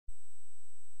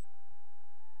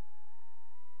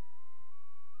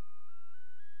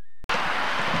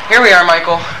Here we are,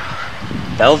 Michael.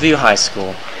 Belleview High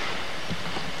School.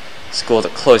 School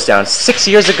that closed down 6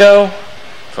 years ago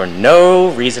for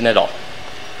no reason at all.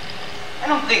 I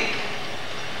don't think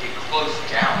it closed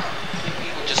down. I think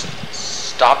people just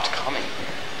stopped coming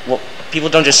here. Well, people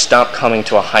don't just stop coming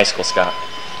to a high school, Scott.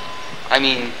 I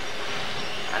mean,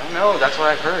 I don't know. That's what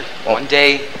I've heard. Well, one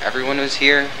day, everyone was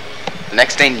here. The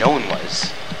next day, no one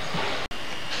was.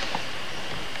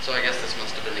 So I guess this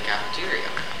must have been the cafeteria.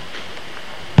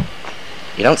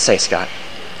 You don't say, Scott.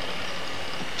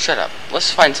 Shut up.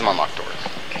 Let's find some unlocked doors.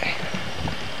 Okay.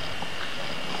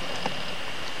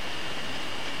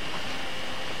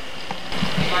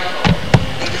 Michael,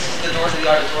 I think this is the doors of the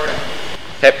auditorium.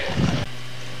 Okay.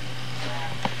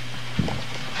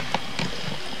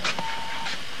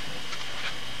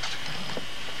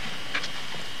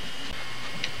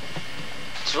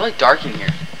 It's really dark in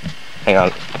here. Hang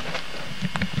on.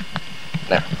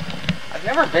 There. I've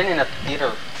never been in a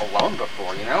theater alone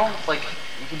before, you know? It's like,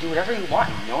 you can do whatever you want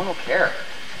and no one will care.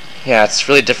 Yeah, it's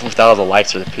really different without all the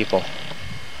lights or the people.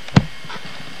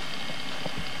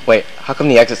 Wait, how come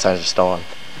the exit signs are still on?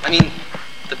 I mean,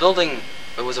 the building,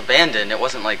 it was abandoned. It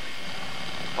wasn't like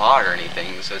bought or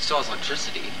anything, so it still has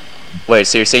electricity. Wait,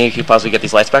 so you're saying you could possibly get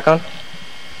these lights back on?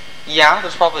 Yeah,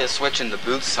 there's probably a switch in the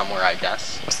booth somewhere, I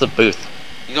guess. What's the booth?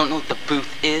 You don't know what the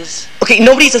booth is? Okay,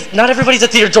 not everybody's a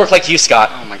theater dork like you,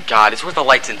 Scott. Oh my god, it's where the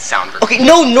lights and sound are. Okay,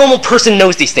 no normal person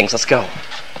knows these things. Let's go.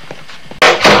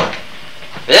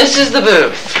 This is the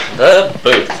booth. The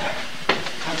booth.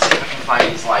 Let's see if I can find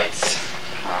these lights.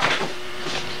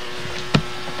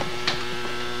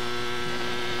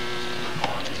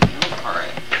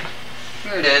 Alright.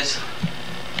 Here it is.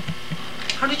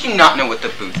 How did you not know what the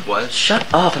booth was? Shut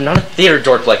up, I'm not a theater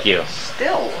dork like you.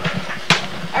 Still.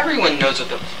 Everyone knows what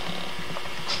the...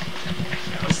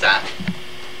 What's that?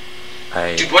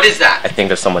 Dude, what is that? I think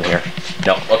there's someone here.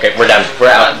 No, okay, we're done. We're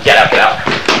out. Get out, get out.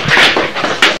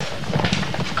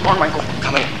 Come on, Michael.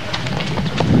 Come in.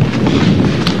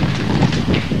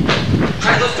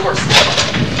 Try those doors.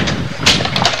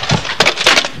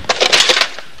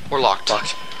 We're locked.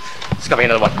 Locked. Let's go make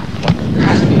another one. Come on. There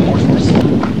has to be more doors.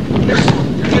 There's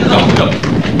Go.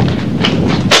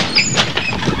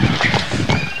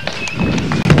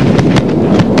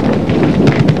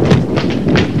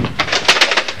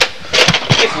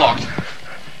 It's locked.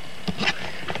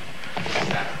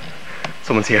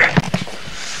 Someone's here.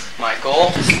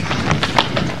 Michael.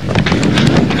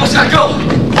 Go, Scott, go!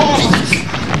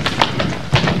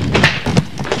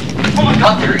 Oh my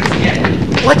god, there he is again.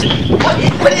 What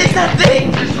is that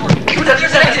thing?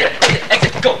 There's an exit.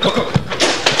 Exit. Go.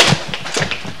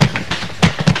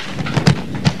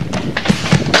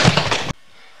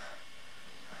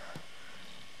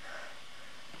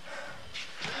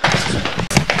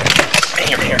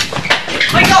 Here.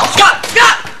 Michael! Scott!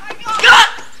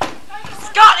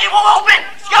 Scott, it won't open!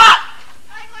 Scott!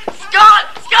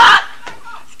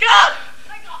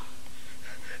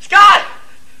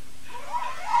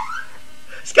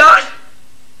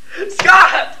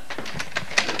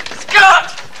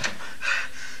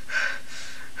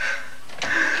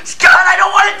 Scott, I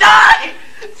don't want to die!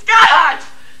 Scott!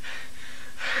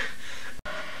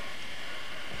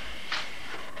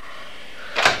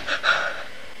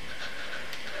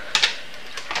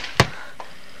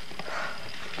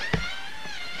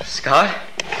 Scott?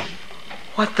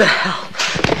 What the hell?